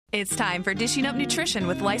It's time for Dishing Up Nutrition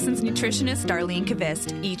with licensed nutritionist Darlene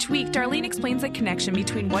Kvist. Each week, Darlene explains the connection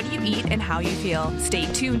between what you eat and how you feel. Stay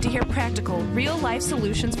tuned to hear practical, real-life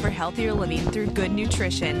solutions for healthier living through good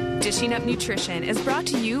nutrition. Dishing Up Nutrition is brought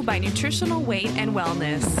to you by Nutritional Weight and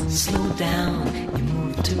Wellness. Slow down, you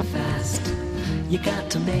move too fast. You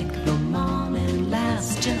got to make the morning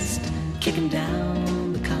last. Just kicking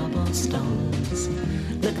down the cobblestones,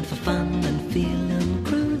 looking for fun and feeling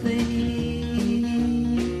groovy.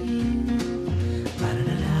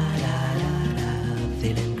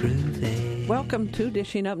 Welcome to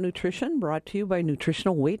Dishing Up Nutrition, brought to you by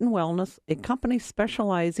Nutritional Weight and Wellness, a company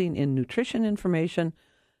specializing in nutrition information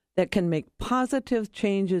that can make positive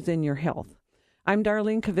changes in your health. I'm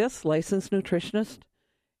Darlene Kvist, licensed nutritionist,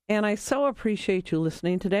 and I so appreciate you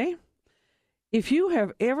listening today. If you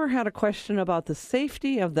have ever had a question about the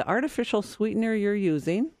safety of the artificial sweetener you're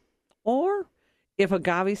using, or if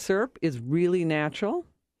agave syrup is really natural,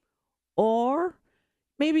 or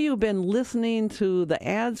maybe you've been listening to the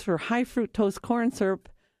ads for high fructose corn syrup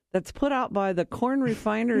that's put out by the Corn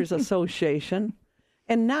Refiners Association,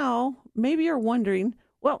 and now maybe you're wondering,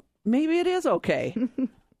 well, maybe it is okay.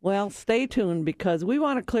 Well, stay tuned because we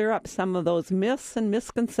want to clear up some of those myths and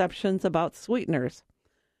misconceptions about sweeteners.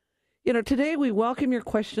 You know, today we welcome your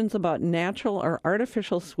questions about natural or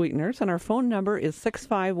artificial sweeteners, and our phone number is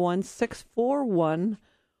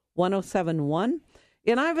 651-641-1071.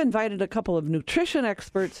 And I've invited a couple of nutrition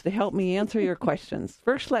experts to help me answer your questions.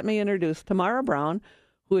 First, let me introduce Tamara Brown,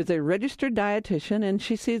 who is a registered dietitian, and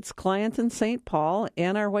she sees clients in St. Paul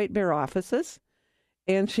and our White Bear offices.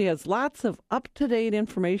 And she has lots of up-to-date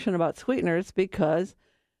information about sweeteners because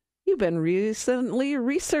you've been recently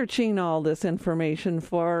researching all this information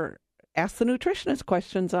for Ask the Nutritionist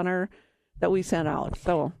questions that we sent out.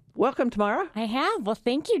 So, welcome, Tamara. I have. Well,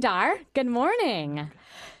 thank you, Dar. Good morning.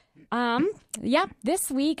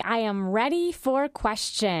 This week I am ready for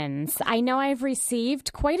questions. I know I've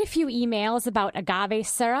received quite a few emails about agave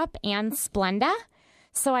syrup and Splenda,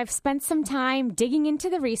 so I've spent some time digging into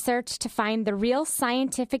the research to find the real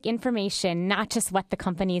scientific information, not just what the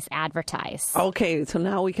companies advertise. Okay, so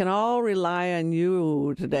now we can all rely on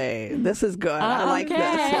you today. This is good. I like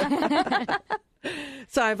this.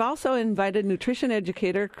 So I've also invited nutrition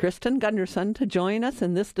educator Kristen Gunderson to join us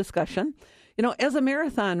in this discussion. You know, as a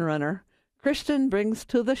marathon runner, Kristen brings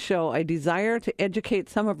to the show a desire to educate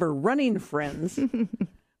some of her running friends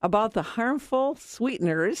about the harmful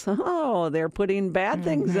sweeteners. Oh, they're putting bad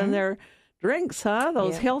things in their drinks, huh?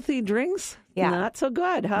 Those healthy drinks? Yeah. Not so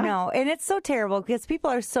good, huh? No, and it's so terrible because people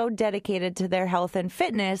are so dedicated to their health and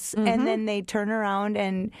fitness, and then they turn around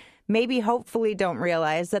and maybe hopefully don't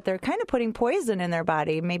realize that they're kind of putting poison in their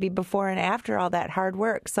body, maybe before and after all that hard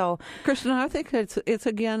work. So, Kristen, I think it's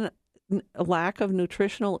again, a lack of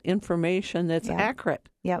nutritional information that's accurate.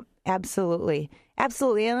 Yep, absolutely.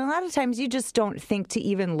 Absolutely. And a lot of times you just don't think to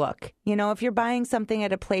even look. You know, if you're buying something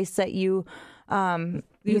at a place that you go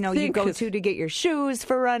to get your shoes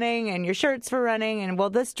for running and your shirts for running, and well,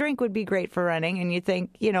 this drink would be great for running, and you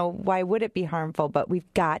think, why would it be harmful? But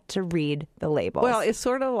we've got to read the labels. Well, it's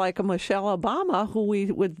sort of like a Michelle Obama, who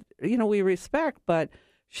we respect, but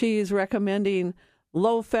she's recommending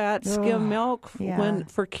low-fat skim milk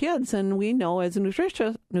for kids, and we know as a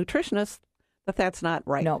nutritionist that that's not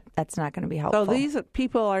right. No, that's not going to be helpful. So these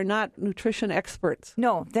people are not nutrition experts.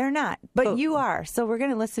 No, they're not. But you are. So we're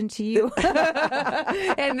going to listen to you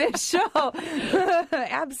in this show.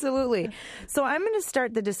 Absolutely. So I'm going to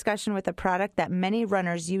start the discussion with a product that many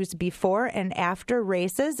runners use before and after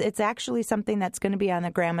races. It's actually something that's going to be on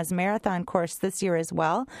the Grandma's Marathon course this year as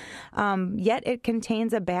well. Yet it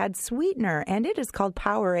contains a bad sweetener, and it is called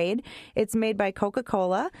Powerade. It's made by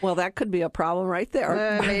Coca-Cola. Well, that could be a problem right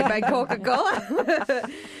there. Made by Coca-Cola.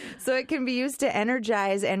 So it can be used to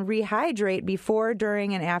energize and rehydrate before,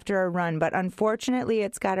 during, and after a run. But unfortunately,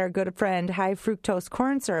 it's got our good friend high fructose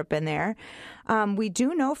corn syrup in there. We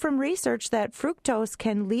do know from research that fructose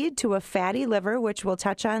can lead to a fatty liver, which we'll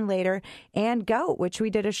touch on later, and gout, which we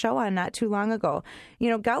did a show on not too long ago.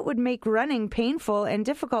 Gout would make running painful and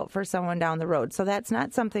difficult for someone down the road. So that's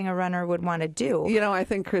not something a runner would want to do. I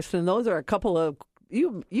think, Kristen, those are a couple of,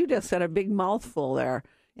 you just said a big mouthful there.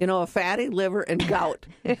 A fatty liver and gout.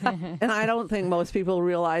 And I don't think most people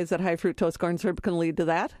realize that high fructose corn syrup can lead to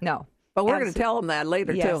that. No. But we're going to tell them that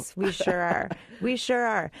later, too. Yes, we sure are. We sure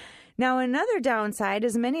are. Now, another downside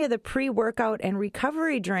is many of the pre-workout and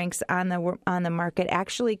recovery drinks on the market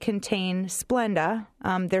actually contain Splenda.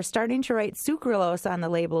 They're starting to write sucralose on the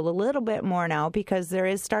label a little bit more now because there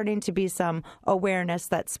is starting to be some awareness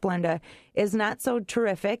that Splenda is not so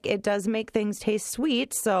terrific. It does make things taste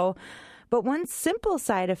sweet, But one simple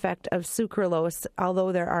side effect of sucralose,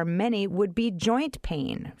 although there are many, would be joint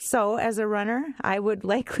pain. So as a runner, I would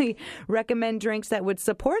likely recommend drinks that would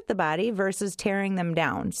support the body versus tearing them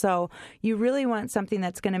down. So you really want something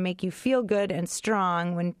that's going to make you feel good and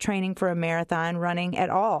strong when training for a marathon, running at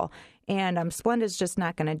all. And Splenda's just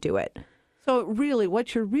not going to do it. So really,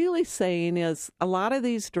 what you're really saying is a lot of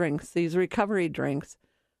these drinks, these recovery drinks,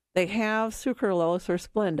 they have sucralose or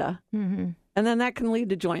Splenda, and then that can lead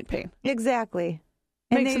to joint pain. Exactly.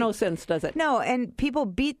 Makes no sense, does it? No, and people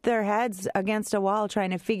beat their heads against a wall trying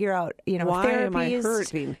to figure out, why therapies, am I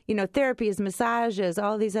hurting? Therapies, massages,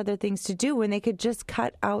 all these other things to do when they could just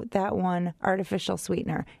cut out that one artificial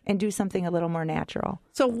sweetener and do something a little more natural.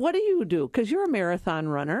 So what do you do? Because you're a marathon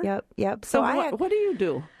runner. Yep. So what do you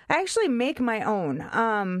do? I actually make my own.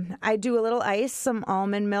 I do a little ice, some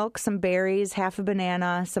almond milk, some berries, half a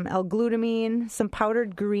banana, some L-glutamine, some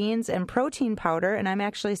powdered greens, and protein powder. And I'm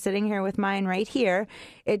actually sitting here with mine right here.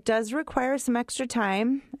 It does require some extra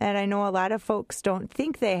time, and I know a lot of folks don't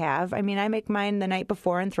think they have. I mean, I make mine the night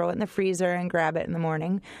before and throw it in the freezer and grab it in the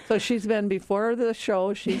morning. So she's been, before the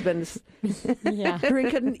show, she's been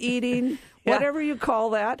drinking and eating, whatever you call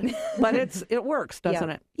that. But it works, doesn't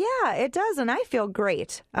it? Yeah, it does, and I feel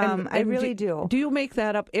great. I really do. Do you make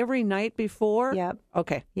that up every night before? Yep.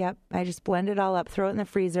 Okay. Yep. I just blend it all up, throw it in the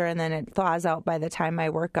freezer, and then it thaws out by the time my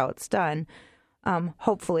workout's done,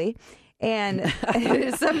 hopefully. And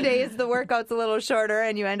some days the workout's a little shorter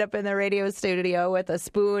and you end up in the radio studio with a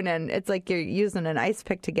spoon and it's like you're using an ice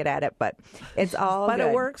pick to get at it, but it's all But good.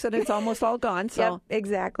 it works and it's almost all gone. So. Yep,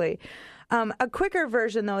 exactly. A quicker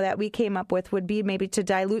version, though, that we came up with would be maybe to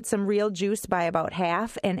dilute some real juice by about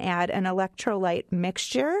half and add an electrolyte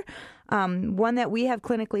mixture. One that we have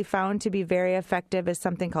clinically found to be very effective is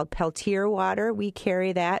something called Peltier water. We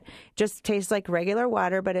carry that. Just tastes like regular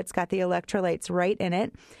water, but it's got the electrolytes right in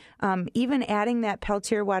it. Even adding that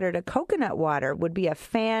Peltier water to coconut water would be a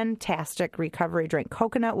fantastic recovery drink.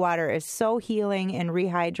 Coconut water is so healing and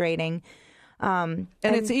rehydrating. And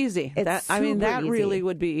it's easy. It's that easy. really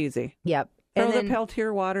would be easy. Yep. Throw And then, the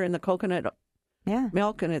Peltier water in the coconut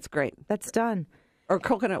milk and it's great. that's done. Or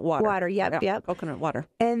coconut water. Water, yep. Coconut water.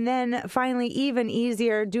 And then finally, even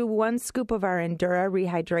easier, do 1 scoop of our Endura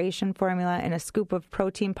rehydration formula and a scoop of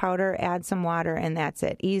protein powder, add some water, and that's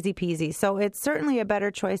it. Easy peasy. So it's certainly a better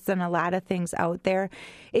choice than a lot of things out there.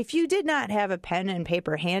 If you did not have a pen and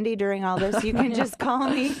paper handy during all this, you can just call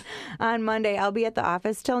me on Monday. I'll be at the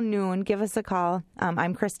office till noon. Give us a call.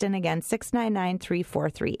 I'm Kristen again,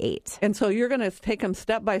 699-3438. And so you're going to take them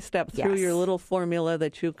step by step through your little formula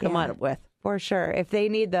that you come up with. For sure. If they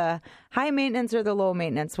need the high maintenance or the low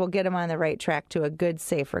maintenance, we'll get them on the right track to a good,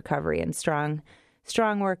 safe recovery and strong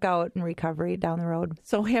workout and recovery down the road.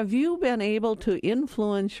 So have you been able to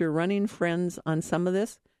influence your running friends on some of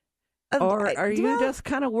this? Or are you just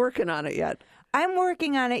kind of working on it yet? I'm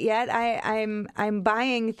working on it yet. I'm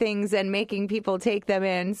buying things and making people take them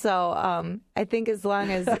in. So I think as long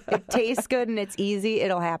as it tastes good and it's easy,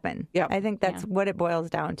 it'll happen. Yeah, I think that's what it boils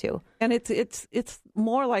down to. And it's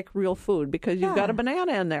more like real food because you've got a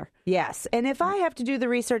banana in there. Yes. And if I have to do the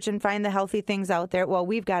research and find the healthy things out there, well,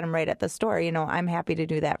 we've got them right at the store. I'm happy to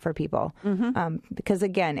do that for people. Because,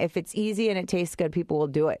 again, if it's easy and it tastes good, people will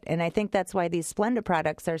do it. And I think that's why these Splenda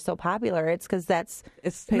products are so popular. It's because makes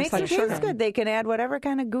it taste good. They can add whatever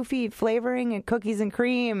kind of goofy flavoring and cookies and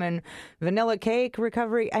cream and vanilla cake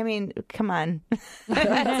recovery. I mean, come on.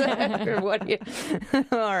 What do you...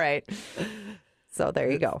 All right. So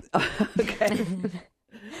there you go. Okay.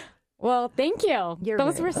 Well, thank you.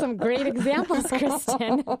 Those were some great examples,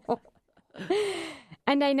 Kristen.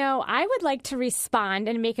 And I know I would like to respond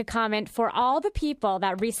and make a comment for all the people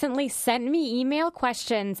that recently sent me email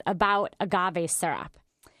questions about agave syrup.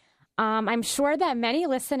 I'm sure that many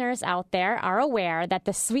listeners out there are aware that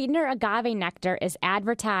the sweetener agave nectar is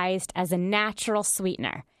advertised as a natural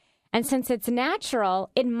sweetener. And since it's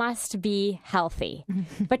natural, it must be healthy.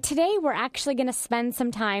 But today we're actually going to spend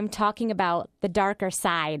some time talking about the darker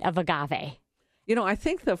side of agave. I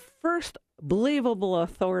think the first believable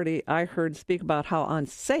authority I heard speak about how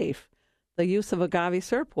unsafe the use of agave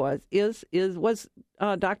syrup was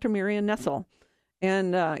Dr. Marion Nestle.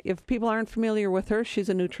 And if people aren't familiar with her, she's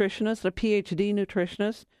a nutritionist, a PhD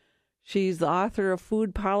nutritionist. She's the author of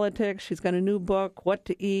Food Politics. She's got a new book, What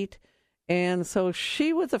to Eat. And so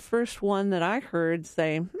she was the first one that I heard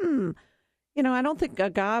say, I don't think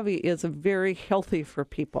agave is very healthy for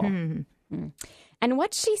people. Mm-hmm. And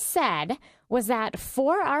what she said was that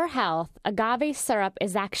for our health, agave syrup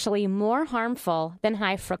is actually more harmful than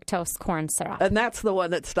high fructose corn syrup. And that's the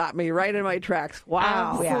one that stopped me right in my tracks.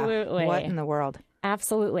 Wow. Absolutely. Yeah. What in the world?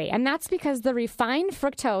 Absolutely. And that's because the refined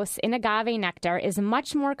fructose in agave nectar is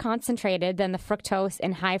much more concentrated than the fructose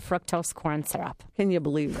in high fructose corn syrup. Can you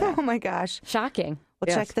believe that? Oh, my gosh. Shocking. Well,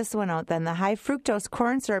 Yes. check this one out then. The high fructose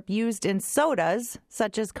corn syrup used in sodas,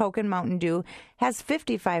 such as Coke and Mountain Dew, has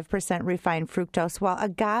 55% refined fructose, while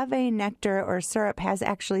agave nectar or syrup has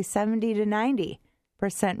actually 70 to 90%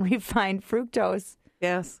 refined fructose.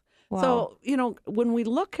 Yes. Wow. So, when we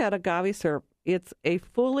look at agave syrup, it's a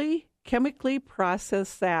fully chemically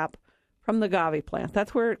processed sap from the agave plant.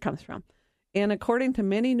 That's where it comes from. And according to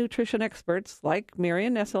many nutrition experts like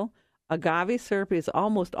Marion Nessel, agave syrup is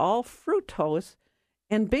almost all fructose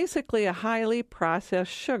and basically a highly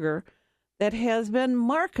processed sugar that has been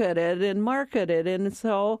marketed. And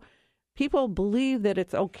so people believe that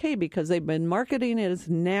it's okay because they've been marketing it as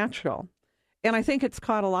natural. And I think it's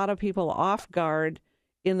caught a lot of people off guard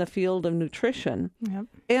in the field of nutrition. Yep.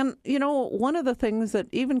 And, one of the things that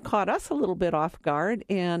even caught us a little bit off guard,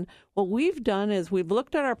 and what we've done is we've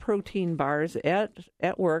looked at our protein bars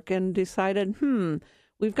at work and decided,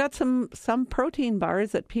 we've got some protein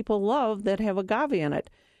bars that people love that have agave in it.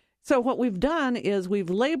 So what we've done is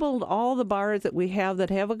we've labeled all the bars that we have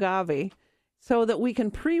that have agave so that we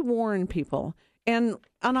can pre-warn people. And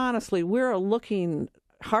honestly, we're looking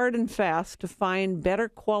hard and fast to find better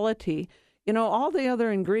quality. All the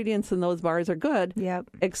other ingredients in those bars are good, Yep.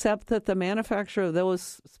 except that the manufacturer of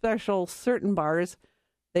those special certain bars,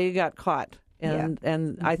 they got caught. And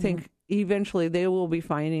I think eventually they will be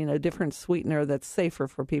finding a different sweetener that's safer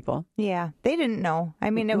for people. Yeah, they didn't know. I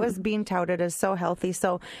mean, it was being touted as so healthy.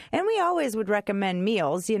 And we always would recommend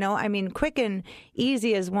meals, quick and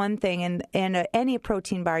easy is one thing. And any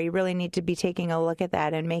protein bar, you really need to be taking a look at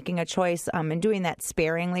that and making a choice and doing that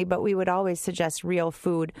sparingly. But we would always suggest real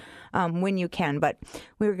food when you can. But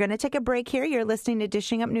we're going to take a break here. You're listening to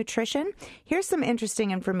Dishing Up Nutrition. Here's some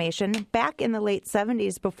interesting information. Back in the late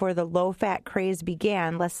 70s, before the low-fat craze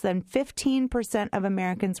began, less than 15% of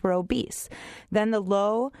Americans were obese. Then the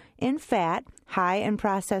low in fat, high in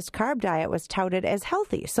processed carb diet was touted as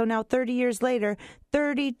healthy. So now 30 years later,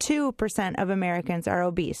 32% of Americans are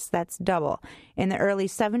obese. That's double. In the early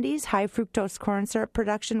 70s, high fructose corn syrup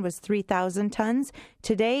production was 3,000 tons.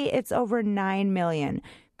 Today, it's over 9 million.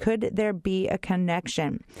 Could there be a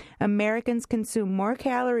connection? Americans consume more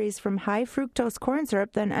calories from high fructose corn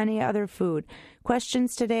syrup than any other food.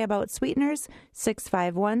 Questions today about sweeteners?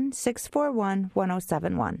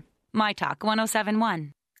 651-641-1071. My Talk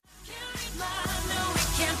 1071.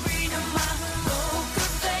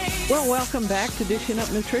 Well, welcome back to Dishing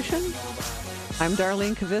Up Nutrition. I'm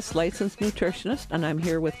Darlene Kvist, licensed nutritionist, and I'm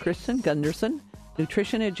here with Kristen Gunderson,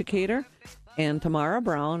 nutrition educator, and Tamara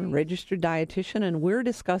Brown, registered dietitian, and we're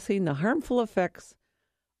discussing the harmful effects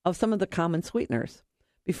of some of the common sweeteners.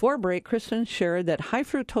 Before break, Kristen shared that high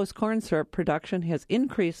fructose corn syrup production has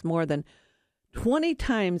increased more than 20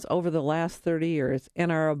 times over the last 30 years,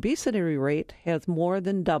 and our obesity rate has more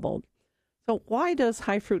than doubled. So why does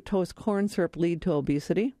high fructose corn syrup lead to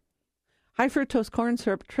obesity? High fructose corn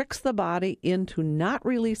syrup tricks the body into not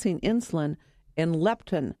releasing insulin and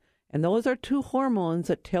leptin, and those are two hormones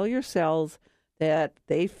that tell your cells that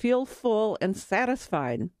they feel full and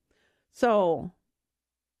satisfied. So,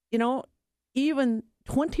 even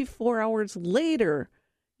 24 hours later,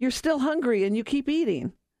 you're still hungry and you keep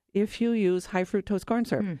eating if you use high fructose corn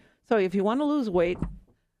syrup. So if you want to lose weight,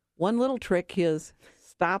 one little trick is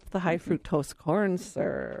stop the high fructose corn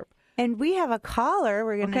syrup. And we have a caller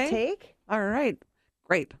we're going to take. All right.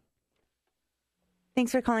 Great.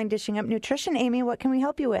 Thanks for calling Dishing Up Nutrition. Amy, what can we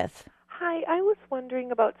help you with? Hi, I was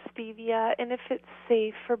wondering about stevia and if it's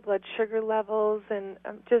safe for blood sugar levels and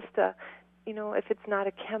if it's not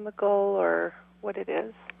a chemical or what it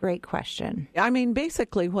is. Great question. I mean,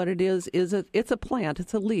 basically what it is it's a plant.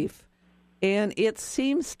 It's a leaf. And it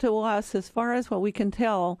seems to us, as far as what we can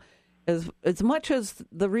tell, as much as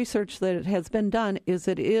the research that has been done, is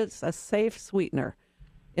it is a safe sweetener.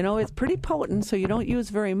 It's pretty potent, so you don't use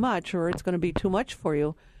very much or it's going to be too much for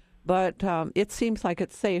you. But it seems like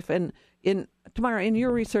it's safe. And Tamara, in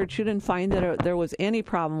your research, you didn't find that there was any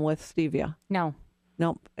problem with stevia. No.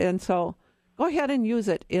 And so go ahead and use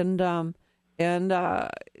it and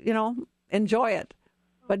enjoy it.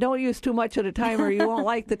 But don't use too much at a time or you won't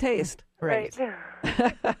like the taste. Right.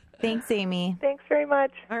 Thanks, Amy. Thanks very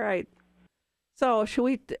much. All right. So should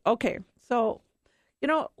we? Okay. So,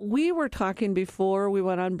 we were talking before we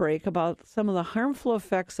went on break about some of the harmful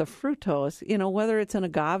effects of fructose, whether it's in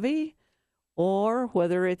agave or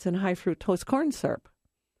whether it's in high fructose corn syrup.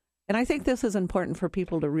 And I think this is important for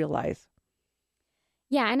people to realize.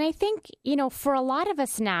 Yeah, and I think, for a lot of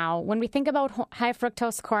us now, when we think about high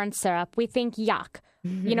fructose corn syrup, we think, yuck,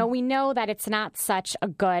 You know, we know that it's not such a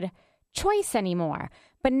good choice anymore.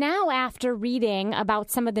 But now, after reading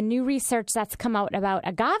about some of the new research that's come out about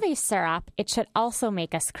agave syrup, it should also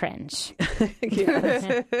make us cringe.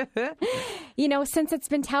 You know, since it's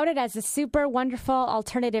been touted as a super wonderful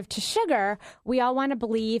alternative to sugar, we all want to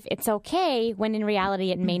believe it's okay when in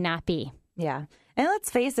reality it may not be. Yeah. And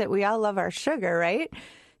let's face it, we all love our sugar, right?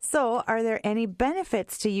 So are there any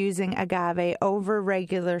benefits to using agave over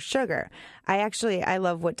regular sugar? I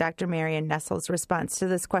love what Dr. Marion Nestle's response to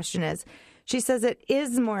this question is. She says it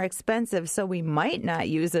is more expensive, so we might not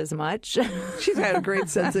use as much. She's got a great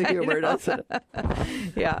sense of humor, doesn't it?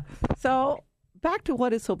 Yeah. So back to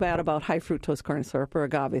what is so bad about high fructose corn syrup or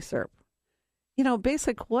agave syrup. You know,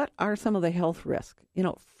 what are some of the health risks? You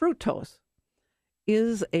know, fructose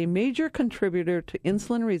is a major contributor to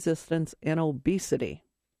insulin resistance and obesity.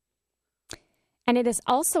 And it is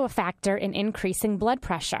also a factor in increasing blood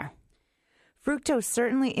pressure. Fructose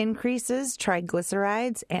certainly increases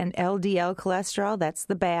triglycerides and LDL cholesterol. That's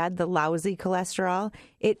the bad, the lousy cholesterol.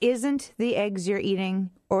 It isn't the eggs you're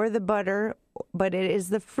eating or the butter, but it is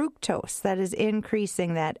the fructose that is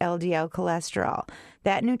increasing that LDL cholesterol.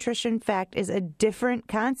 That nutrition fact is a different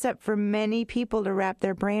concept for many people to wrap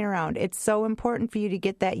their brain around. It's so important for you to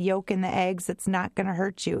get that yolk in the eggs. It's not going to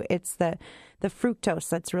hurt you. It's the fructose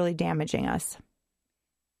that's really damaging us.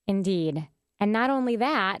 Indeed. And not only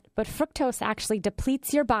that, but fructose actually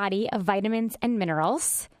depletes your body of vitamins and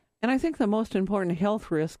minerals. And I think the most important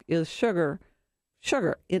health risk is sugar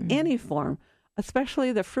in any form,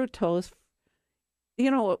 especially the fructose.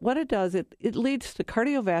 You know, what it does, it leads to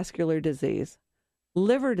cardiovascular disease,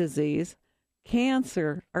 liver disease,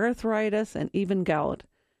 cancer, arthritis, and even gout.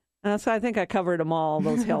 So I think I covered them all,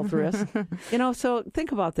 those health risks. You know, so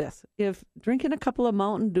think about this. If drinking a couple of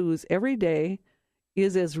Mountain Dews every day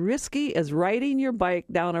is as risky as riding your bike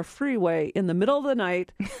down a freeway in the middle of the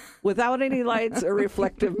night without any lights or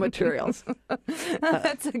reflective materials.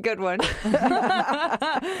 That's a good one.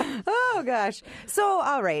 Oh, gosh. So,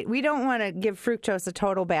 all right, we don't want to give fructose a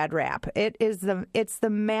total bad rap. It's the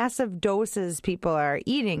massive doses people are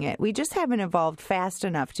eating it. We just haven't evolved fast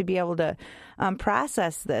enough to be able to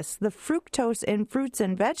process this. The fructose in fruits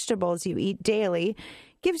and vegetables you eat daily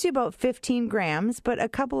gives you about 15 grams, but a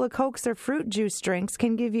couple of Cokes or fruit juice drinks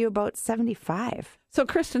can give you about 75. So,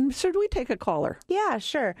 Kristen, should we take a caller? Yeah,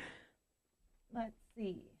 sure. Let's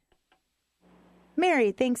see.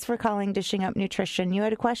 Mary, thanks for calling Dishing Up Nutrition. You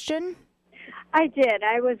had a question? I did.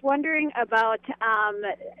 I was wondering about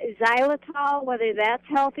xylitol, whether that's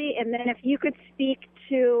healthy, and then if you could speak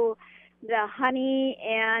to the honey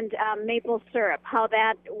and maple syrup, how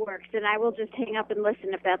that works. And I will just hang up and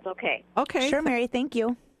listen if that's okay. Okay. Sure, Mary. Thank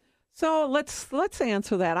you. So let's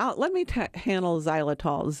answer that. Let me handle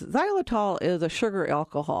xylitol. Xylitol is a sugar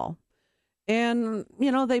alcohol. And,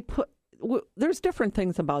 you know, there's different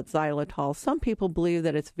things about xylitol. Some people believe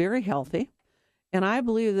that it's very healthy. And I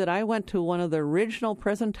believe that I went to one of the original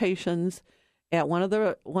presentations at one of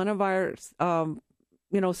our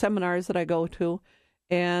seminars that I go to,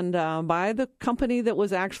 and by the company that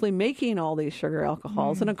was actually making all these sugar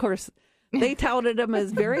alcohols. And, of course, they touted them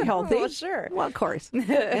as very healthy. Well, sure. Well, of course.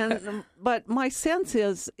 But my sense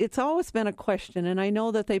is it's always been a question, and I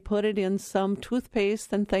know that they put it in some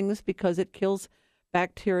toothpaste and things because it kills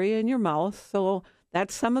bacteria in your mouth. So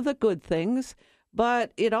that's some of the good things.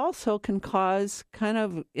 But it also can cause kind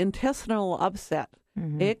of intestinal upset.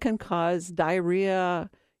 Mm-hmm. It can cause diarrhea,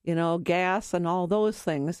 gas and all those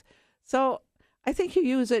things. So I think you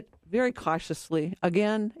use it very cautiously.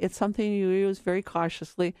 Again, it's something you use very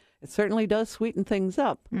cautiously. It certainly does sweeten things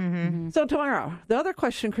up. Mm-hmm. So tomorrow, the other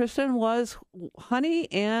question, Kristen, was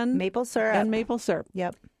honey and maple syrup.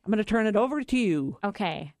 Yep. I'm going to turn it over to you.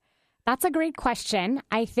 Okay. That's a great question,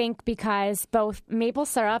 I think, because both maple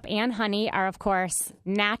syrup and honey are, of course,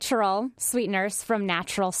 natural sweeteners from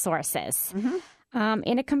natural sources. Mm-hmm.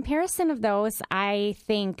 In a comparison of those, I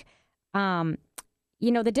think, the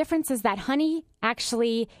difference is that honey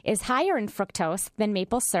actually is higher in fructose than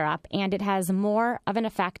maple syrup, and it has more of an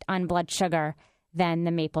effect on blood sugar than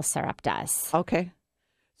the maple syrup does. Okay.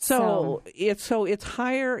 So it's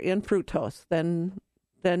higher in fructose than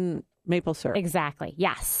maple syrup. Exactly.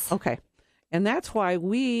 Yes. Okay. And that's why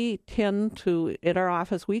at our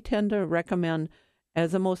office, we tend to recommend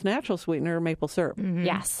as the most natural sweetener, maple syrup. Mm-hmm.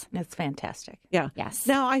 Yes. That's fantastic. Yeah. Yes.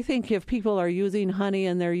 Now, I think if people are using honey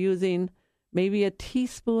and they're using maybe a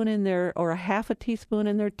teaspoon in their, or a half a teaspoon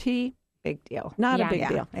in their tea, big deal. Not a big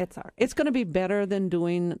deal. It's all right. It's going to be better than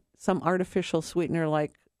doing some artificial sweetener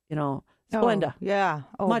like, Splenda. Oh, yeah.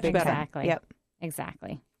 Oh, much better. Exactly. Yep.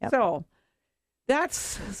 Exactly. Yep. So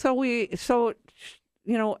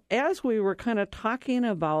as we were kind of talking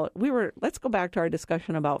about, let's go back to our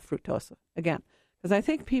discussion about fructose again, because I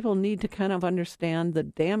think people need to kind of understand the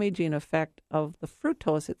damaging effect of the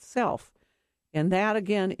fructose itself. And that,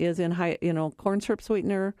 again, is in corn syrup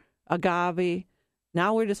sweetener, agave.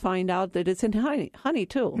 Now we just find out that it's in honey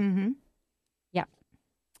too. Mm-hmm. Yep.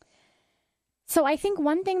 So I think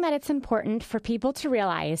one thing that it's important for people to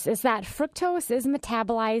realize is that fructose is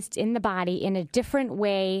metabolized in the body in a different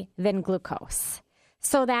way than glucose.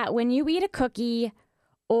 So that when you eat a cookie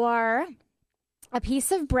or a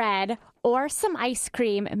piece of bread or some ice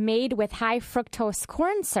cream made with high fructose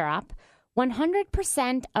corn syrup,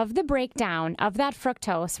 100% of the breakdown of that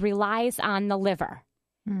fructose relies on the liver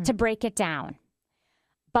to break it down.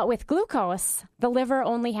 But with glucose, the liver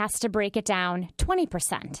only has to break it down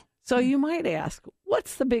 20%. So you might ask,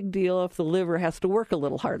 what's the big deal if the liver has to work a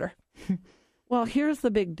little harder? Well, here's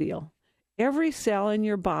the big deal. Every cell in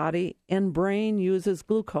your body and brain uses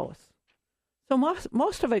glucose. So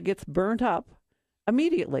most of it gets burnt up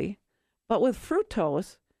immediately. But with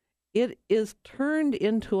fructose, it is turned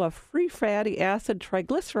into a free fatty acid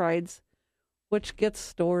triglycerides, which gets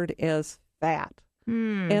stored as fat.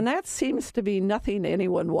 And that seems to be nothing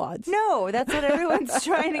anyone wants. No, that's what everyone's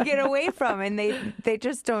trying to get away from. And they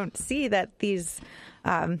just don't see that these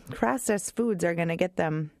processed foods are going to get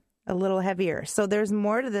them a little heavier. So there's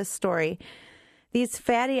more to this story. These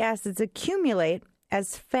fatty acids accumulate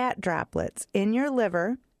as fat droplets in your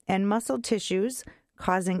liver and muscle tissues,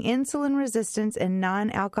 causing insulin resistance and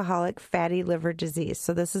non-alcoholic fatty liver disease.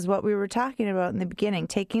 So this is what we were talking about in the beginning,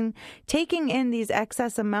 taking in these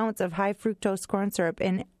excess amounts of high fructose corn syrup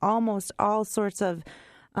in almost all sorts of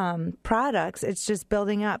products. It's just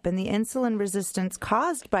building up. And the insulin resistance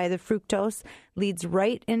caused by the fructose leads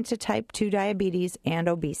right into type 2 diabetes and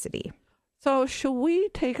obesity. So should we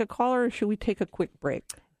take a call or should we take a quick break?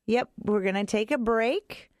 Yep, we're going to take a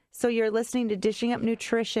break. So you're listening to Dishing Up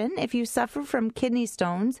Nutrition. If you suffer from kidney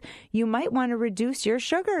stones, you might want to reduce your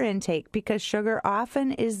sugar intake because sugar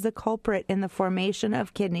often is the culprit in the formation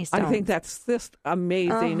of kidney stones. I think that's just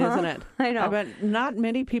amazing, isn't it? I know. I bet not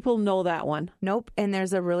many people know that one. Nope, and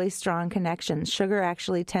there's a really strong connection. Sugar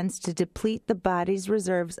actually tends to deplete the body's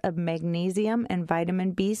reserves of magnesium and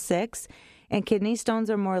vitamin B6, and kidney stones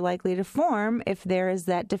are more likely to form if there is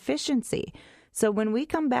that deficiency. So when we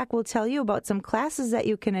come back, we'll tell you about some classes that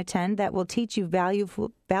you can attend that will teach you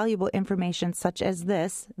valuable information such as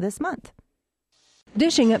this month.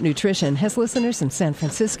 Dishing Up Nutrition has listeners in San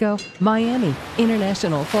Francisco, Miami,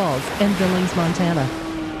 International Falls, and Billings, Montana.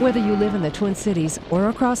 Whether you live in the Twin Cities or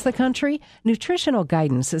across the country, nutritional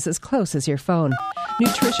guidance is as close as your phone.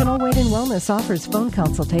 Nutritional Weight and Wellness offers phone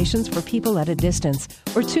consultations for people at a distance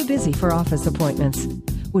or too busy for office appointments.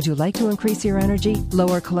 Would you like to increase your energy,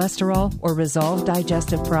 lower cholesterol, or resolve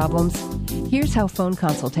digestive problems? Here's how phone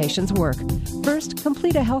consultations work. First,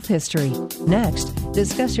 complete a health history. Next,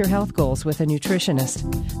 discuss your health goals with a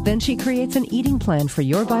nutritionist. Then she creates an eating plan for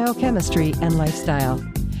your biochemistry and lifestyle.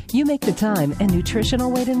 You make the time, and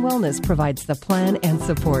Nutritional Weight and Wellness provides the plan and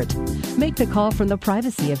support. Make the call from the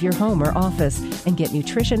privacy of your home or office and get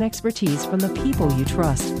nutrition expertise from the people you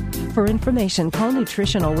trust. For information, call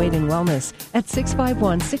Nutritional Weight and Wellness at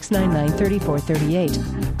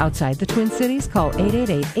 651-699-3438. Outside the Twin Cities, call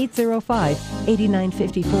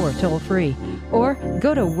 888-805-8954 toll-free or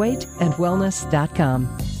go to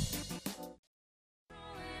weightandwellness.com.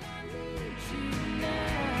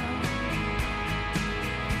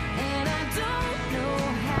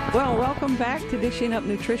 Well, welcome back to Dishing Up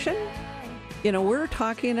Nutrition. We're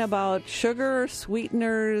talking about sugar,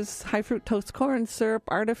 sweeteners, high fructose corn syrup,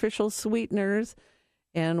 artificial sweeteners,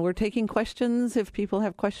 and we're taking questions if people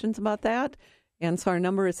have questions about that. And so our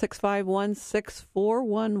number is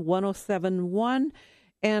 651-641-1071.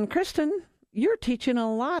 And Kristen, you're teaching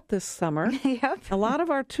a lot this summer. Yep. A lot of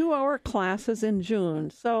our 2-hour classes in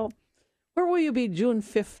June. So where will you be June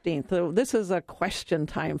 15th? So this is a question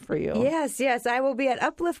time for you. Yes. I will be at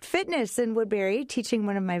Uplift Fitness in Woodbury teaching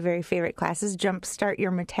one of my very favorite classes, Jumpstart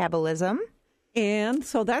Your Metabolism. And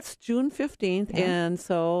so that's June 15th. Yeah. And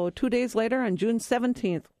so 2 days later on June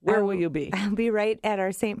 17th, where will you be? I'll be right at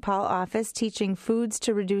our St. Paul office teaching foods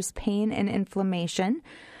to reduce pain and inflammation.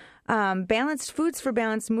 Balanced Foods for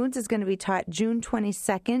Balanced Moods is going to be taught June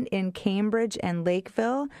 22nd in Cambridge and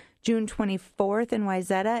Lakeville, June 24th in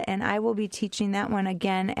Wayzata, and I will be teaching that one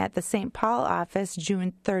again at the St. Paul office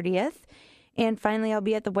June 30th. And finally, I'll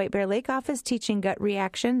be at the White Bear Lake office teaching Gut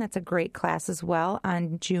Reaction. That's a great class as well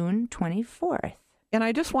on June 24th. And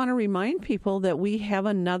I just want to remind people that we have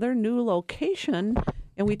another new location,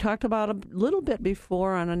 and we talked about a little bit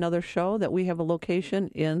before on another show that we have a location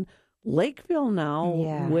in Lakeville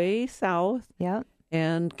now, way south. Yep.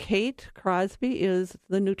 And Kate Crosby is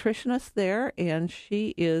the nutritionist there, and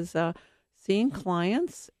she is seeing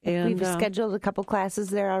clients. And we've scheduled a couple classes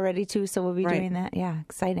there already, too, so we'll be Right. doing that. Yeah,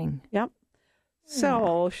 exciting. Yep.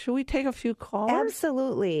 So, should we take a few callers?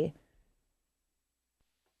 Absolutely.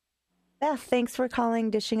 Beth, thanks for calling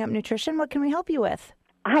Dishing Up Nutrition. What can we help you with?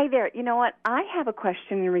 Hi there. You know what? I have a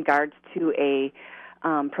question in regards to a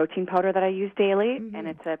protein powder that I use daily, and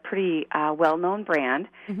it's a pretty well-known brand.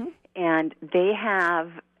 And they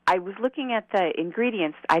have, I was looking at the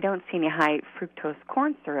ingredients. I don't see any high fructose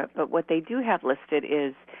corn syrup, but what they do have listed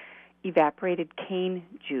is evaporated cane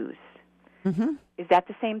juice. Is that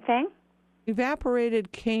the same thing?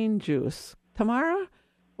 Evaporated cane juice. Tamara,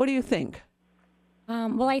 what do you think?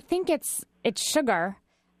 Well, I think it's sugar,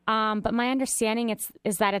 but my understanding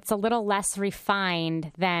is that it's a little less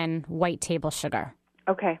refined than white table sugar.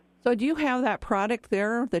 Okay. So do you have that product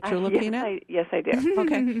there that you're looking at? Yes, I do.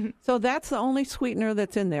 Okay. So that's the only sweetener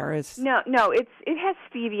that's in there is... No, it has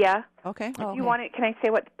stevia. Okay. If you want it, can I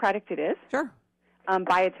say what product it is? Sure.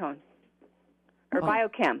 Biotone. Or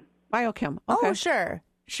Biochem. Biochem. Okay. Oh, sure.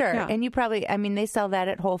 Yeah. And you probably, they sell that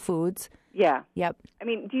at Whole Foods. Yeah. Yep. I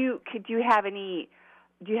mean, do you have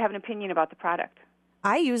an opinion about the product?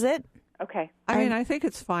 I use it. Okay. I mean, I think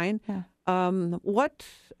it's fine. Yeah.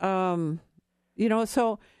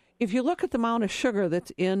 So if you look at the amount of sugar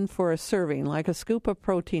that's in for a serving, like a scoop of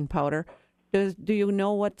protein powder, do you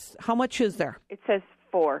know how much is there? It says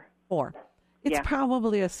 4. 4. It's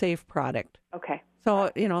probably a safe product. Okay.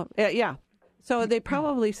 So, yeah. So they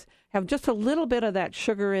probably have just a little bit of that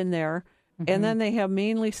sugar in there, and then they have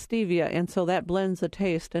mainly stevia, and so that blends the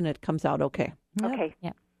taste, and it comes out okay. Okay.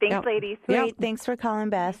 Yep. Thanks, ladies. Great. Thanks for calling,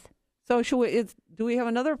 Beth. So do we have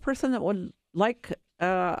another person that would like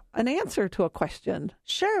an answer to a question?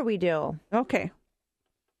 Sure, we do. Okay.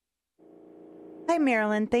 Hi,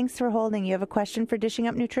 Marilyn. Thanks for holding. You have a question for Dishing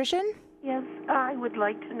Up Nutrition? Yes, I would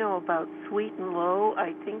like to know about Sweet and Low.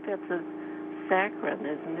 I think that's a saccharin,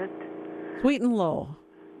 isn't it? Sweet and Low.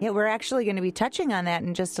 Yeah, we're actually going to be touching on that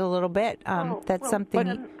in just a little bit. That's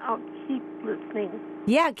something. I'll keep listening.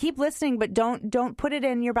 Yeah, keep listening, but don't put it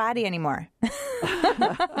in your body anymore.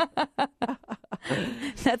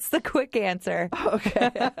 That's the quick answer. Okay.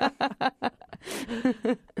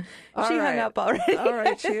 She hung up already. All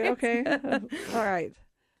right. Okay. All right.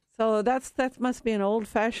 So that must be an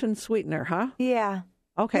old-fashioned sweetener, huh? Yeah.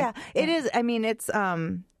 Okay. Yeah, it is. I mean, it's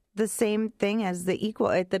the same thing as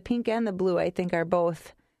the pink and the blue, I think, are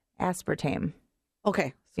both aspartame.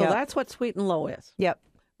 Okay. So that's what Sweet and Low is. Yep.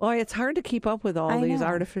 Boy, it's hard to keep up with all these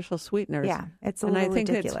artificial sweeteners. Yeah, it's a little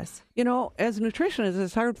ridiculous. As nutritionists,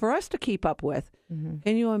 it's hard for us to keep up with.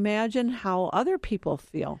 Can you imagine how other people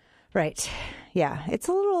feel? Right. Yeah, it's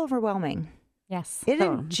a little overwhelming. Yes. It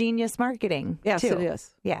is genius marketing, Yes, too. it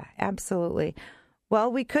is. Yeah, absolutely.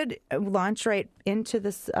 Well, we could launch right into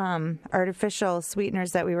this artificial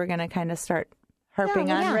sweeteners that we were going to kind of start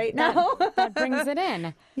harping on right now. That brings it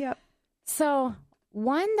in. Yep. So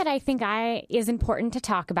one that I think is important to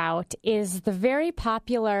talk about is the very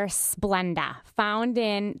popular Splenda, found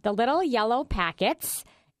in the little yellow packets.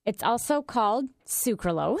 It's also called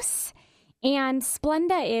sucralose. And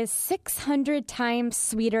Splenda is 600 times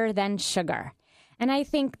sweeter than sugar. And I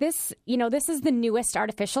think this is the newest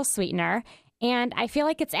artificial sweetener. And I feel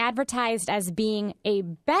like it's advertised as being a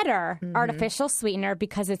better artificial sweetener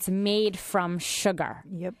because it's made from sugar.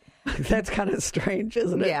 Yep. That's kind of strange,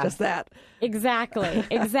 isn't it? Yeah. Just that.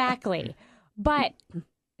 Exactly. But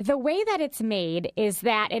the way that it's made is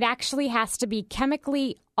that it actually has to be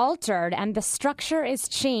chemically altered, and the structure is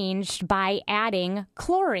changed by adding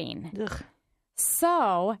chlorine. Ugh.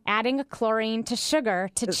 So, adding a chlorine to sugar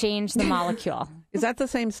to change the molecule. Is that the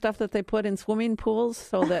same stuff that they put in swimming pools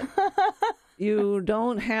so that you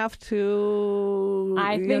don't have to?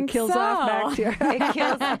 I think kills so. off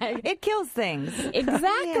bacteria. It kills things.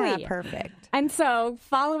 Exactly. Yeah, perfect. And so,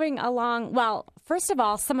 following along, first of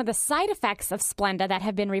all, some of the side effects of Splenda that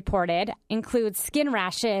have been reported include skin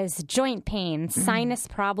rashes, joint pain, sinus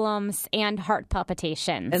problems, and heart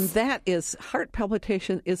palpitations. And heart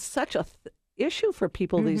palpitation is such a issue for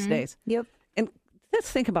people these days. Yep. And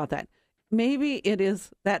let's think about that. Maybe it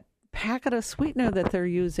is that packet of sweetener that they're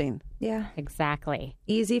using. Yeah. Exactly.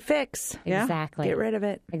 Easy fix. Yeah. Exactly. Get rid of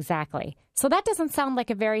it. Exactly. So that doesn't sound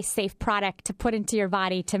like a very safe product to put into your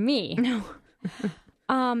body to me. No.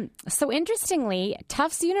 So interestingly,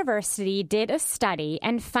 Tufts University did a study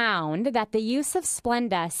and found that the use of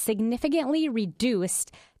Splenda significantly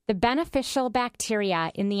reduced the beneficial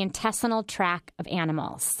bacteria in the intestinal tract of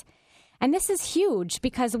animals. And this is huge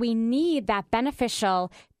because we need that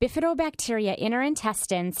beneficial bifidobacteria in our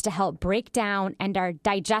intestines to help break down and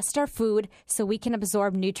digest our food so we can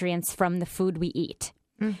absorb nutrients from the food we eat.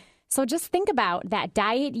 So just think about that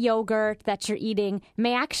diet yogurt that you're eating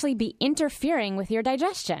may actually be interfering with your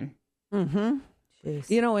digestion. Mm-hmm.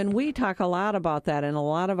 You know, and we talk a lot about that in a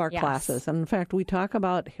lot of our classes. And in fact, we talk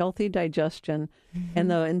about healthy digestion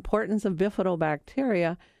and the importance of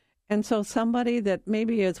bifidobacteria. And so somebody that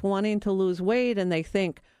maybe is wanting to lose weight and they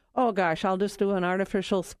think, oh, gosh, I'll just do an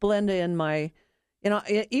artificial Splenda in my,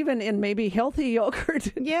 even in maybe healthy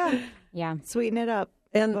yogurt. Yeah. Sweeten it up.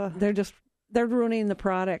 And they're ruining the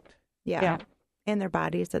product. Yeah. And their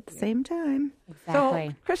bodies at the same time. Exactly.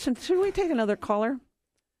 So, Kristen, should we take another caller?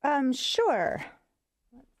 Sure.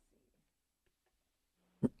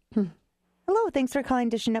 Hello, thanks for calling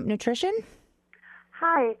Dishing Up Nutrition.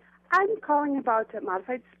 Hi, I'm calling about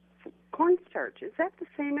modified cornstarch. Is that the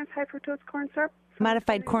same as high fructose corn syrup?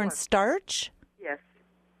 Modified cornstarch? Yes.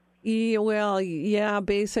 Yeah,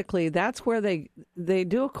 basically. That's where they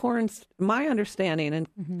do my understanding, and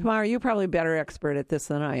Tamara, you're probably a better expert at this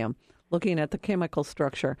than I am, looking at the chemical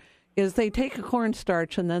structure, is they take a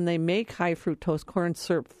cornstarch and then they make high fructose corn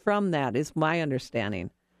syrup from that, is my understanding.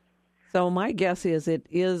 So my guess is it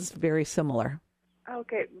is very similar.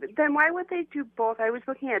 Okay, then why would they do both? I was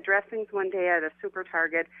looking at dressings one day at a super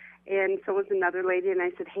Target, and so was another lady, and I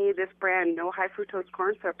said, hey, this brand, no high fructose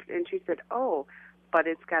corn syrup. And she said, oh, but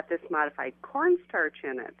it's got this modified cornstarch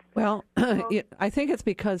in it. Well, I think it's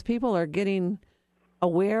because people are getting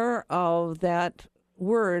aware of that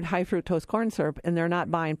word, high fructose corn syrup, and they're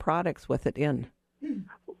not buying products with it in.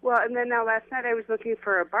 Well, and then now last night I was looking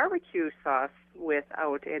for a barbecue sauce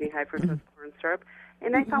without any high fructose corn syrup,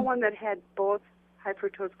 and I found one that had both high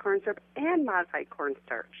fructose corn syrup and modified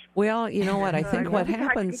cornstarch. Well, you know what? I think what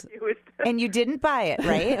happens... And you didn't buy it,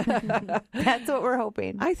 right? That's what we're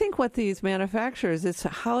hoping. I think what these manufacturers, is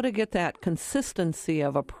how to get that consistency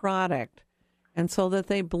of a product, and so that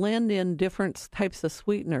they blend in different types of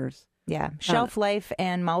sweeteners. Yeah, shelf life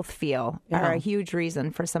and mouthfeel are a huge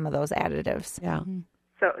reason for some of those additives. Yeah.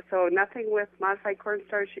 So nothing with modified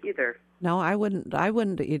cornstarch either? No, I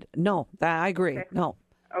wouldn't eat. No, I agree. Okay. No.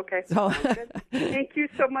 Okay. So, thank you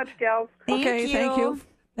so much, gals. Thank you.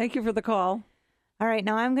 Thank you for the call. All right,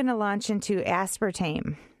 now I'm going to launch into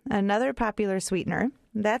aspartame, another popular sweetener.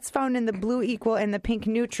 That's found in the Blue Equal and the Pink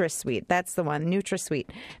NutraSweet. That's the one, NutraSweet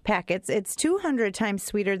packets. It's 200 times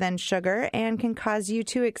sweeter than sugar and can cause you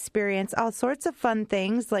to experience all sorts of fun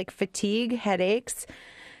things like fatigue, headaches,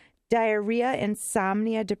 diarrhea,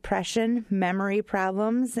 insomnia, depression, memory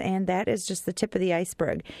problems, and that is just the tip of the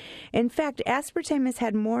iceberg. In fact, aspartame has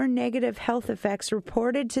had more negative health effects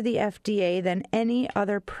reported to the FDA than any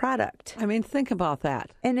other product. I mean, think about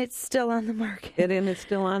that. And it's still on the market. And it's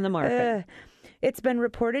still on the market. It's been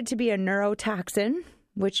reported to be a neurotoxin,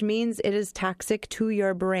 which means it is toxic to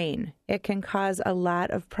your brain. It can cause a lot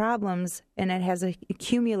of problems, and it has a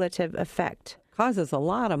cumulative effect. Causes a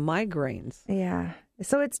lot of migraines. Yeah.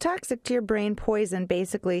 So it's toxic to your brain, poison,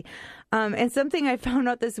 basically. And something I found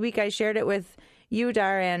out this week, I shared it with you,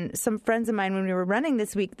 Dar, and some friends of mine when we were running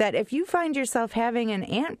this week, that if you find yourself having an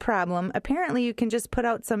ant problem, apparently you can just put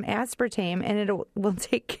out some aspartame and it will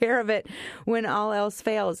take care of it when all else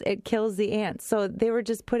fails. It kills the ants. So they were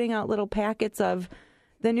just putting out little packets of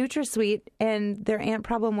the NutraSweet and their ant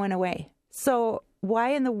problem went away. So why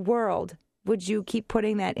in the world would you keep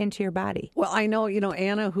putting that into your body? Well, I know,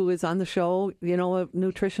 Anna, who is on the show, a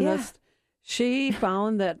nutritionist, she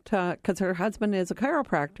found that because her husband is a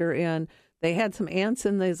chiropractor and they had some ants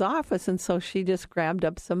in his office, and so she just grabbed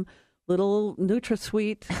up some little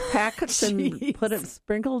NutraSweet packets and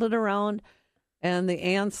sprinkled it around, and the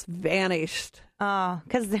ants vanished. Oh,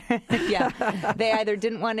 because they either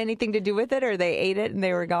didn't want anything to do with it or they ate it and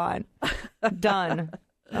they were gone. Done.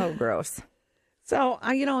 Oh, gross. So,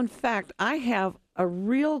 in fact, I have a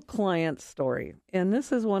real client story, and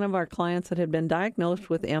this is one of our clients that had been diagnosed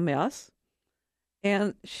with MS,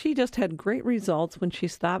 and she just had great results when she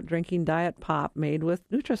stopped drinking diet pop made with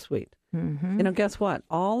NutraSweet. Mm-hmm. Guess what?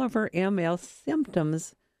 All of her MS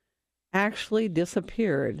symptoms actually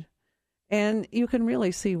disappeared, and you can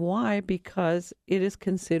really see why, because it is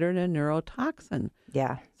considered a neurotoxin.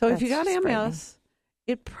 Yeah. So if you got MS...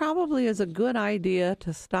 it probably is a good idea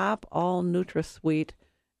to stop all NutraSweet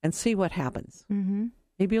and see what happens. Mm-hmm.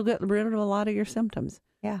 Maybe you'll get rid of a lot of your symptoms.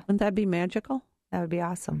 Yeah. Wouldn't that be magical? That would be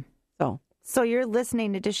awesome. So you're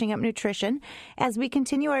listening to Dishing Up Nutrition. As we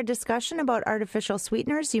continue our discussion about artificial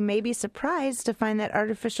sweeteners, you may be surprised to find that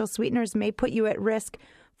artificial sweeteners may put you at risk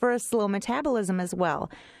for a slow metabolism as well.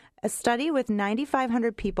 A study with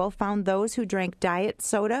 9,500 people found those who drank diet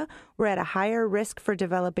soda were at a higher risk for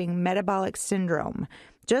developing metabolic syndrome.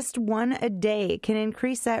 Just one a day can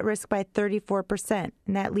increase that risk by 34%,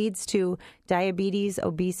 and that leads to diabetes,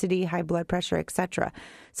 obesity, high blood pressure, etc.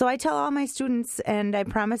 So I tell all my students, and I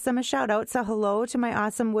promise them a shout-out, so hello to my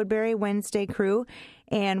awesome Woodbury Wednesday crew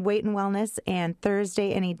and Weight and Wellness and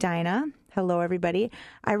Thursday and Edina. Hello, everybody.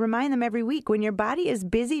 I remind them every week, when your body is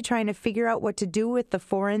busy trying to figure out what to do with the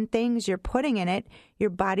foreign things you're putting in it, your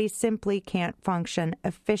body simply can't function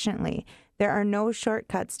efficiently. There are no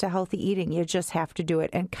shortcuts to healthy eating. You just have to do it.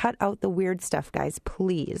 And cut out the weird stuff, guys,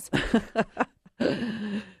 please.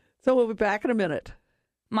 So we'll be back in a minute.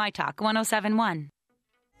 My Talk 107.1.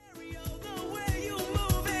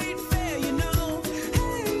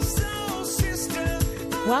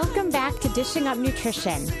 Welcome back to Dishing Up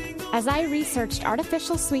Nutrition. As I researched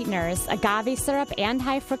artificial sweeteners, agave syrup, and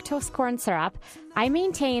high fructose corn syrup, I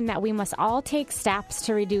maintain that we must all take steps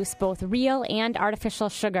to reduce both real and artificial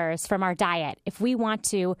sugars from our diet if we want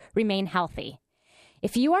to remain healthy.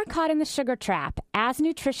 If you are caught in the sugar trap, as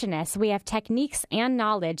nutritionists, we have techniques and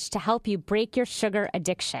knowledge to help you break your sugar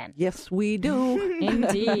addiction. Yes, we do.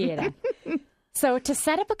 Indeed. So to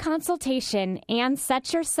set up a consultation and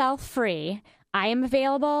set yourself free, I am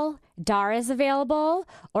available, Dar is available,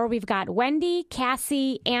 or we've got Wendy,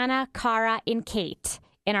 Cassie, Anna, Cara, and Kate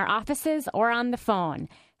in our offices or on the phone.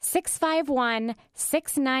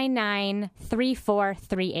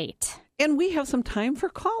 651-699-3438. And we have some time for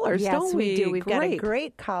callers, don't we? Yes, we do. We've got a Great.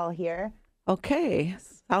 great call here. Okay.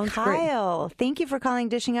 Sounds great. Kyle, thank you for calling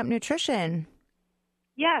Dishing Up Nutrition.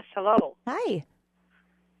 Yes, hello. Hi.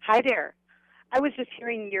 Hi there. I was just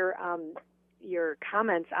hearing your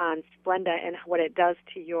comments on Splenda and what it does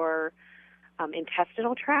to your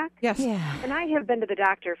intestinal tract. Yes. Yeah. And I have been to the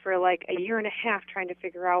doctor for like a year and a half trying to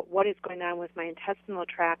figure out what is going on with my intestinal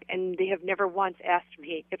tract, and they have never once asked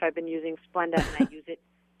me if I've been using Splenda, and I use it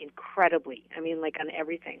incredibly. I mean, like on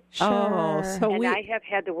everything. Oh, so and I have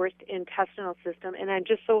had the worst intestinal system, and I'm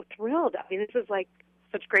just so thrilled. I mean, this is like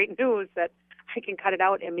such great news that I can cut it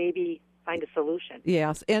out and maybe find a solution.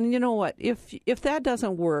 Yes, and you know what? If that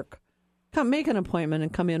doesn't work, come make an appointment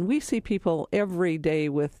and come in. We see people every day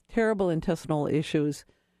with terrible intestinal issues,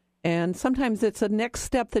 and sometimes it's a next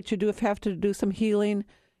step that you have to do some healing.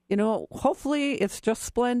 You know, hopefully it's just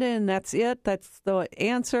Splenda and that's it. That's the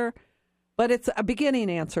answer, but it's a beginning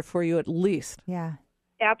answer for you at least. Yeah.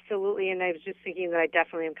 Absolutely, and I was just thinking that I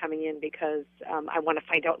definitely am coming in because I want to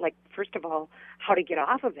find out, like, first of all, how to get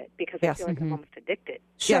off of it, because I feel like I'm almost addicted.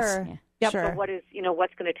 Sure. Yes. Yep. So what is,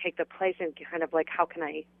 what's going to take the place, and kind of like how can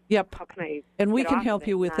I And we get can off help of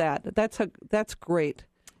you it? with that. That's great.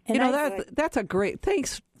 And That's a great.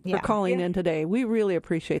 Thanks Yeah. for calling in today. We really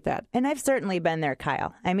appreciate that. And I've certainly been there,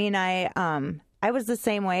 Kyle. I mean, I was the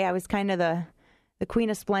same way. I was kind of the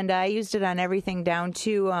queen of Splenda. I used it on everything down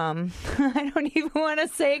to I don't even want to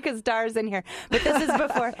say because Dar's in here, but this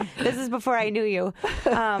is before I knew you.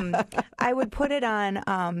 I would put it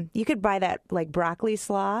on. You could buy that like broccoli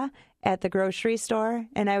slaw at the grocery store,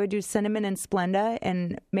 and I would do cinnamon and Splenda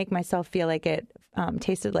and make myself feel like it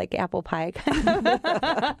tasted like apple pie.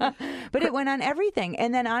 But it went on everything.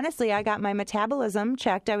 And then honestly, I got my metabolism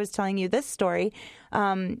checked. I was telling you this story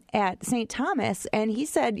at St. Thomas, and he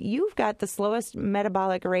said, you've got the slowest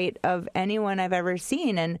metabolic rate of anyone I've ever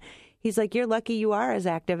seen. And he's like, you're lucky you are as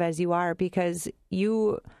active as you are, because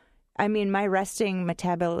my resting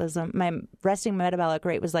metabolic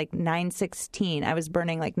rate was like 916. I was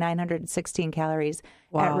burning like 916 calories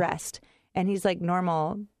at rest. And he's like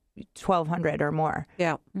normal 1,200 or more.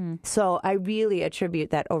 Yeah. So I really attribute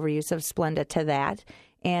that overuse of Splenda to that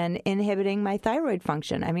and inhibiting my thyroid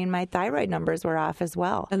function. I mean, my thyroid numbers were off as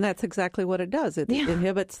well. And that's exactly what it does. It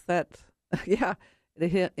inhibits that. Yeah.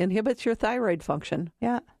 It inhibits your thyroid function.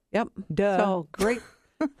 Yeah. Yep. Duh. So great.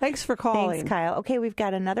 Thanks for calling. Thanks, Kyle. Okay, we've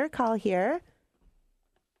got another call here.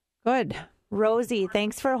 Good. Rosie,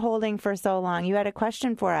 thanks for holding for so long. You had a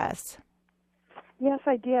question for us. Yes,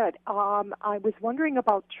 I did. I was wondering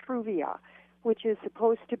about Truvia, which is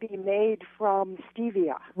supposed to be made from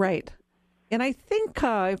stevia. Right. And I think,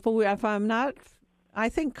 if I'm not, I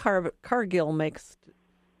think Cargill makes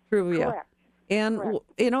Truvia. Correct. And,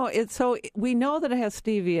 so we know that it has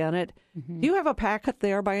stevia in it. Do you have a packet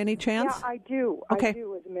there by any chance? Yeah, I do. Okay. I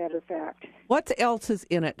do, as a matter of fact. What else is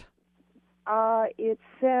in it? It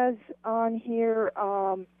says on here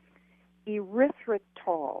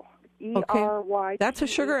erythritol. E-R-Y-T-H. That's a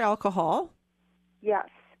sugar alcohol. Yes.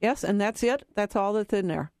 Yes, and that's it? That's all that's in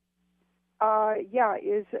there?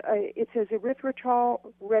 It says erythritol,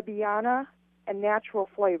 Rebiana, and natural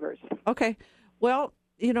flavors. Okay. Well,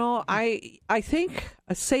 I think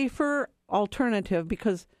a safer alternative,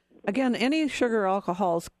 because, again, any sugar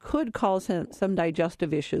alcohols could cause some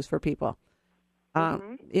digestive issues for people.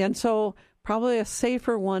 And so probably a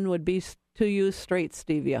safer one would be to use straight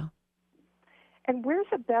stevia. And where's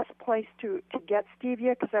the best place to get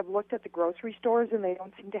stevia? Because I've looked at the grocery stores and they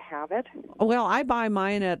don't seem to have it. Well, I buy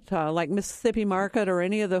mine at like Mississippi Market or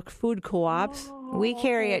any of the food co-ops. We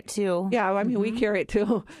carry it too. Yeah, I mean, we carry it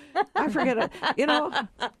too. I forget it.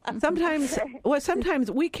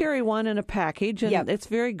 Sometimes we carry one in a package, and it's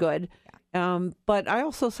very good. But I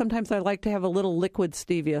like to have a little liquid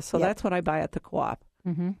stevia, so that's what I buy at the co-op.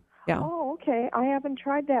 Mm-hmm. Yeah. Oh, okay. I haven't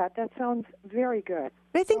tried that. That sounds very good.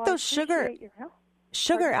 But I think those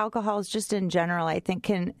sugar alcohols, just in general, I think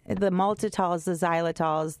the maltitols, the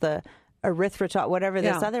xylitols, the erythritol, whatever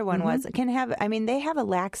this other one was, can have. I mean, they have a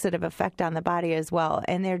laxative effect on the body as well,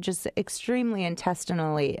 and they're just extremely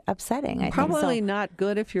intestinally upsetting. Probably not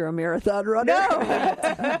good if you're a marathon runner. No,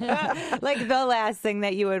 like the last thing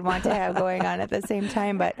that you would want to have going on at the same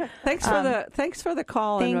time. But thanks for the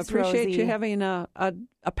call, and appreciate you having a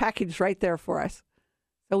package right there for us,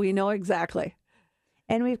 so we know exactly.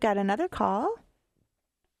 And we've got another call.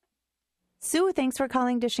 Sue, thanks for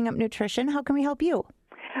calling Dishing Up Nutrition. How can we help you?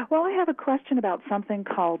 Well, I have a question about something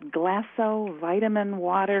called Glasso Vitamin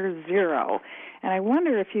Water Zero, and I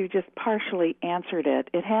wonder if you just partially answered it.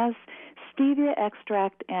 It has stevia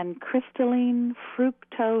extract and crystalline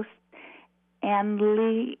fructose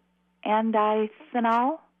andithanol.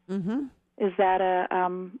 Mm-hmm. Is that a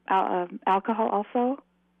alcohol also?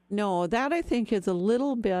 No, that I think is a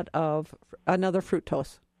little bit of another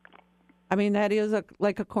fructose. I mean, that is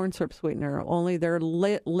like a corn syrup sweetener, only they're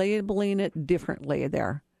labeling it differently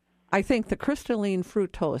there. I think the crystalline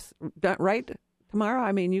fructose, right, Tamara?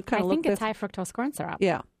 I mean, you kind of look. I think it's high fructose corn syrup.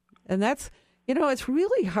 Yeah, and that's it's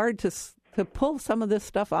really hard to pull some of this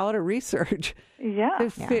stuff out of research. Yeah,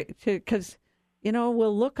 because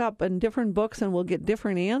we'll look up in different books and we'll get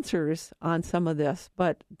different answers on some of this,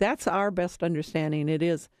 but that's our best understanding. It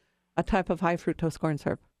is a type of high fructose corn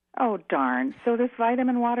syrup. Oh, darn. So this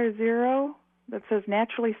Vitamin Water Zero that says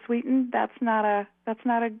naturally sweetened, that's not a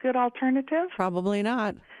good alternative? Probably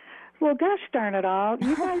not. Well, gosh darn it all.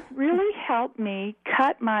 You guys really helped me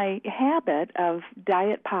cut my habit of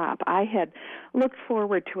diet pop. I had looked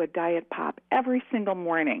forward to a diet pop every single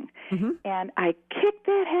morning, and I kicked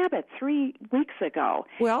that habit 3 weeks ago.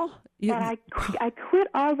 Well, I quit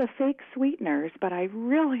all the fake sweeteners, but I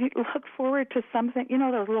really look forward to something,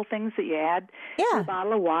 those little things that you add to a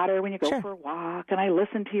bottle of water when you go for a walk, and I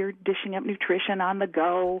listen to your Dishing Up Nutrition on the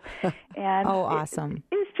go. And awesome.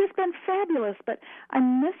 It's just been fabulous, but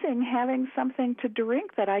I'm missing having something to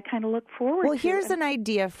drink that I kind of look forward to. Well, here's an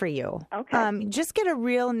idea for you. Okay. Just get a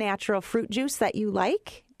real natural fruit juice that you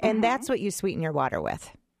like, and that's what you sweeten your water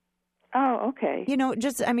with. Oh, okay.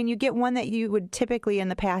 You get one that you would typically in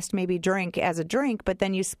the past maybe drink as a drink, but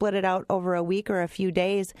then you split it out over a week or a few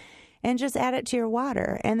days and just add it to your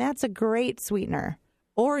water. And that's a great sweetener.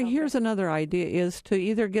 Or here's another idea is to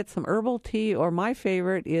either get some herbal tea, or my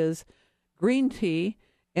favorite is green tea,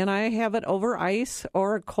 and I have it over ice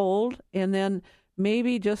or cold, and then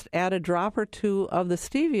maybe just add a drop or two of the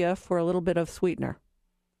stevia for a little bit of sweetener.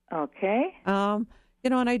 Okay. And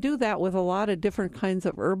I do that with a lot of different kinds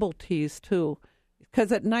of herbal teas, too.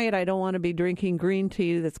 Because at night, I don't want to be drinking green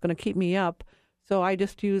tea that's going to keep me up. So I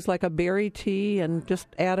just use like a berry tea and just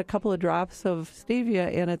add a couple of drops of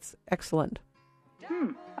stevia, and it's excellent.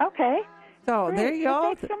 Okay. So great. There you go.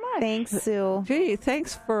 Thanks so much. Thanks, Sue. Gee,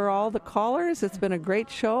 thanks for all the callers. It's been a great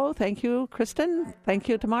show. Thank you, Kristen. Thank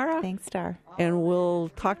you, Tamara. Thanks, Star. And we'll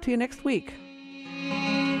talk to you next week.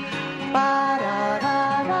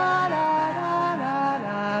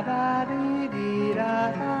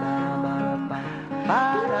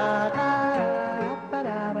 Bye.